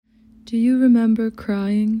Do you remember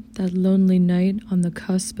crying that lonely night on the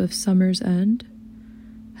cusp of summer's end?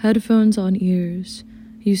 Headphones on ears,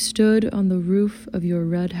 you stood on the roof of your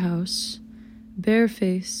red house,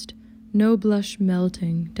 barefaced, no blush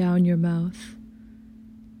melting down your mouth.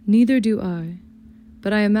 Neither do I,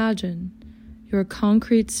 but I imagine your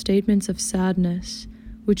concrete statements of sadness,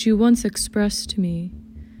 which you once expressed to me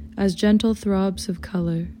as gentle throbs of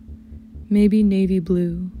color, maybe navy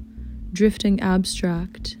blue, drifting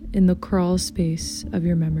abstract in the crawl space of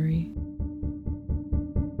your memory.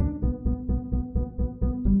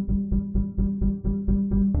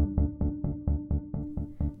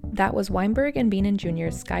 That was Weinberg and Beanon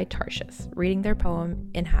Jr.'s Sky Tarshis reading their poem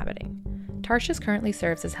Inhabiting. Tarshis currently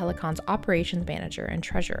serves as Helicon's operations manager and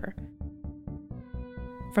treasurer.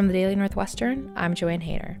 From the Daily Northwestern, I'm Joanne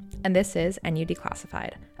Hayner, and this is NU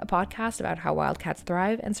Declassified, a podcast about how wildcats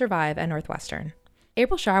thrive and survive at Northwestern.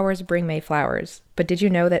 April showers bring May flowers, but did you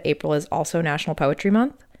know that April is also National Poetry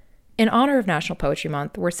Month? In honor of National Poetry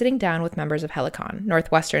Month, we're sitting down with members of Helicon,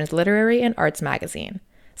 Northwestern's literary and arts magazine.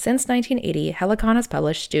 Since 1980, Helicon has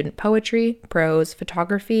published student poetry, prose,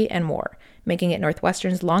 photography, and more, making it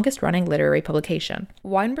Northwestern's longest-running literary publication.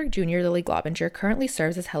 Weinberg Jr. Lily Globinger currently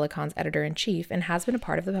serves as Helicon's editor-in-chief and has been a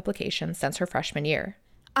part of the publication since her freshman year.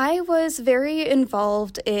 I was very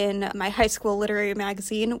involved in my high school literary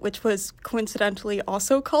magazine, which was coincidentally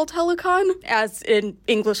also called Helicon, as an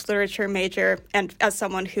English literature major and as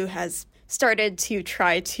someone who has started to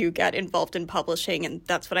try to get involved in publishing, and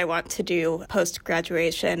that's what I want to do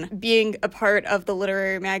post-graduation. Being a part of the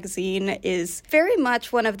literary magazine is very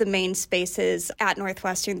much one of the main spaces at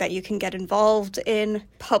Northwestern that you can get involved in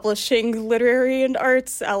publishing literary and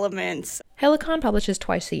arts elements. Helicon publishes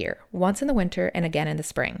twice a year, once in the winter and again in the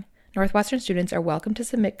spring. Northwestern students are welcome to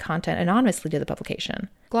submit content anonymously to the publication.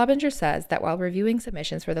 Globinger says that while reviewing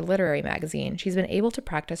submissions for the literary magazine, she's been able to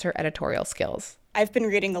practice her editorial skills. I've been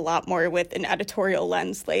reading a lot more with an editorial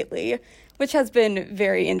lens lately, which has been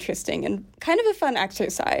very interesting and kind of a fun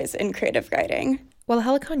exercise in creative writing. While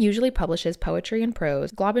Helicon usually publishes poetry and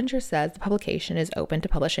prose, Globinger says the publication is open to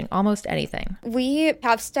publishing almost anything. We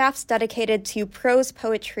have staffs dedicated to prose,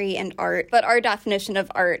 poetry, and art, but our definition of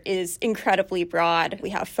art is incredibly broad.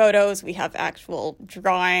 We have photos, we have actual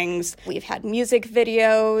drawings, we've had music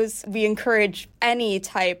videos. We encourage any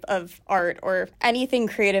type of art or anything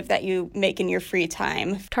creative that you make in your free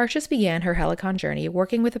time. Tarshis began her Helicon journey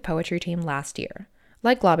working with the poetry team last year.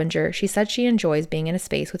 Like Globinger, she said she enjoys being in a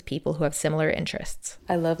space with people who have similar interests.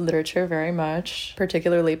 I love literature very much,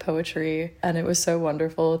 particularly poetry, and it was so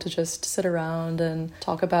wonderful to just sit around and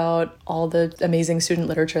talk about all the amazing student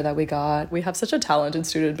literature that we got. We have such a talented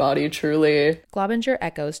student body, truly. Globinger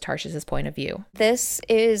echoes Tarshis's point of view. This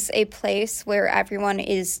is a place where everyone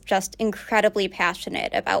is just incredibly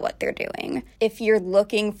passionate about what they're doing. If you're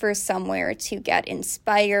looking for somewhere to get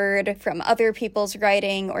inspired from other people's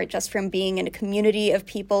writing or just from being in a community of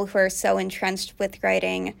people who are so entrenched with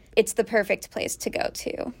writing, it's the perfect place to go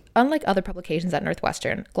to. Unlike other publications at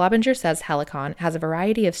Northwestern, Globinger says Helicon has a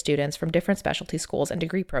variety of students from different specialty schools and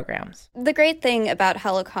degree programs. The great thing about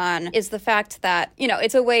Helicon is the fact that,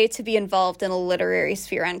 it's a way to be involved in a literary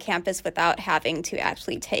sphere on campus without having to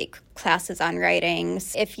actually take classes on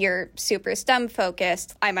writings. If you're super STEM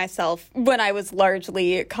focused, I myself, when I was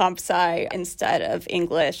largely comp sci instead of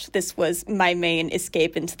English, this was my main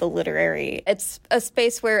escape into the literary. It's a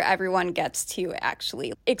space where everyone gets to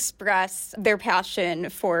actually express their passion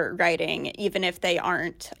for writing, even if they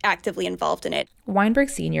aren't actively involved in it. Weinberg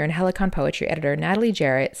Sr. and Helicon poetry editor Natalie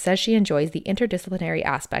Jarrett says she enjoys the interdisciplinary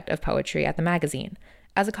aspect of poetry at the magazine.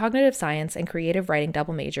 As a cognitive science and creative writing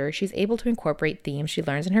double major, she's able to incorporate themes she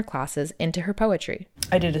learns in her classes into her poetry.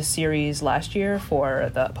 I did a series last year for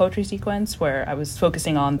the poetry sequence where I was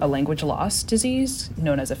focusing on a language loss disease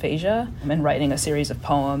known as aphasia and writing a series of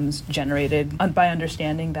poems generated by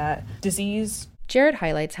understanding that disease. Jared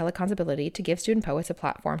highlights Helicon's ability to give student poets a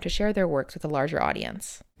platform to share their works with a larger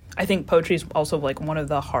audience. I think poetry is also one of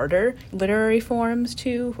the harder literary forms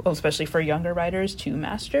too, especially for younger writers to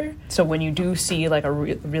master. So when you do see a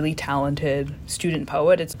really talented student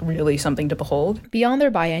poet, it's really something to behold. Beyond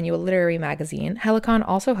their biannual literary magazine, Helicon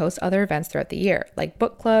also hosts other events throughout the year, like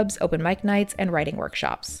book clubs, open mic nights, and writing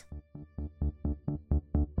workshops.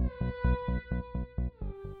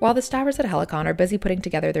 While the staffers at Helicon are busy putting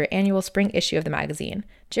together their annual spring issue of the magazine,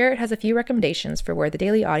 Jarrett has a few recommendations for where the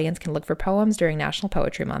daily audience can look for poems during National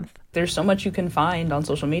Poetry Month. There's so much you can find on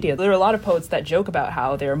social media. There are a lot of poets that joke about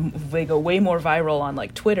how they go way more viral on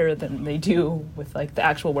like Twitter than they do with like the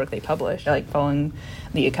actual work they publish. I like following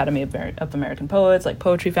the Academy of American Poets, like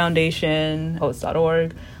Poetry Foundation,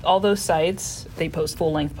 poets.org. All those sites, they post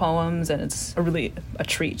full-length poems, and it's really a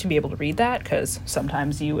treat to be able to read that, because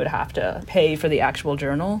sometimes you would have to pay for the actual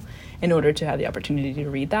journal in order to have the opportunity to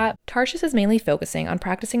read that. Tarshis is mainly focusing on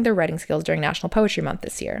practicing their writing skills during National Poetry Month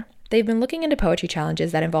this year. They've been looking into poetry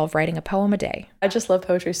challenges that involve writing a poem a day. I just love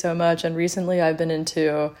poetry so much, and recently I've been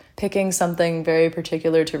into picking something very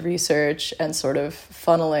particular to research and sort of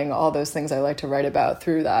funneling all those things I like to write about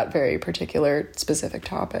through that very particular specific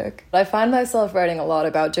topic. I find myself writing a lot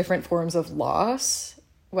about different forms of loss,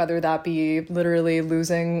 whether that be literally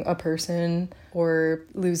losing a person or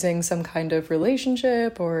losing some kind of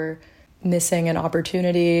relationship or missing an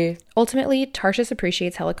opportunity. Ultimately, Tarshis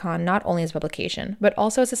appreciates Helicon not only as a publication, but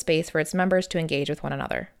also as a space for its members to engage with one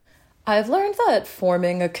another. I've learned that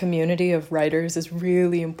forming a community of writers is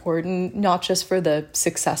really important, not just for the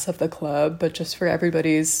success of the club, but just for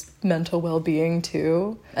everybody's mental well-being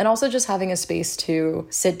too. And also just having a space to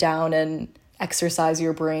sit down and exercise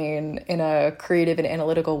your brain in a creative and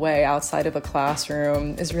analytical way outside of a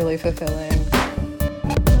classroom is really fulfilling.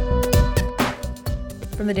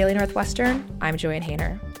 From the Daily Northwestern, I'm Joanne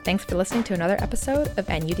Hainer. Thanks for listening to another episode of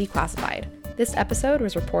NU Declassified. This episode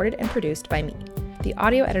was reported and produced by me. The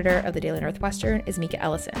audio editor of the Daily Northwestern is Mika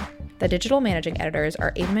Ellison. The digital managing editors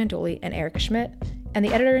are Ava Mandoli and Erica Schmidt, and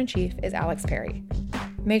the editor-in-chief is Alex Perry.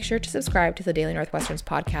 Make sure to subscribe to the Daily Northwestern's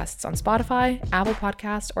podcasts on Spotify, Apple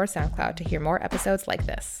Podcasts, or SoundCloud to hear more episodes like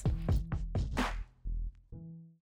this.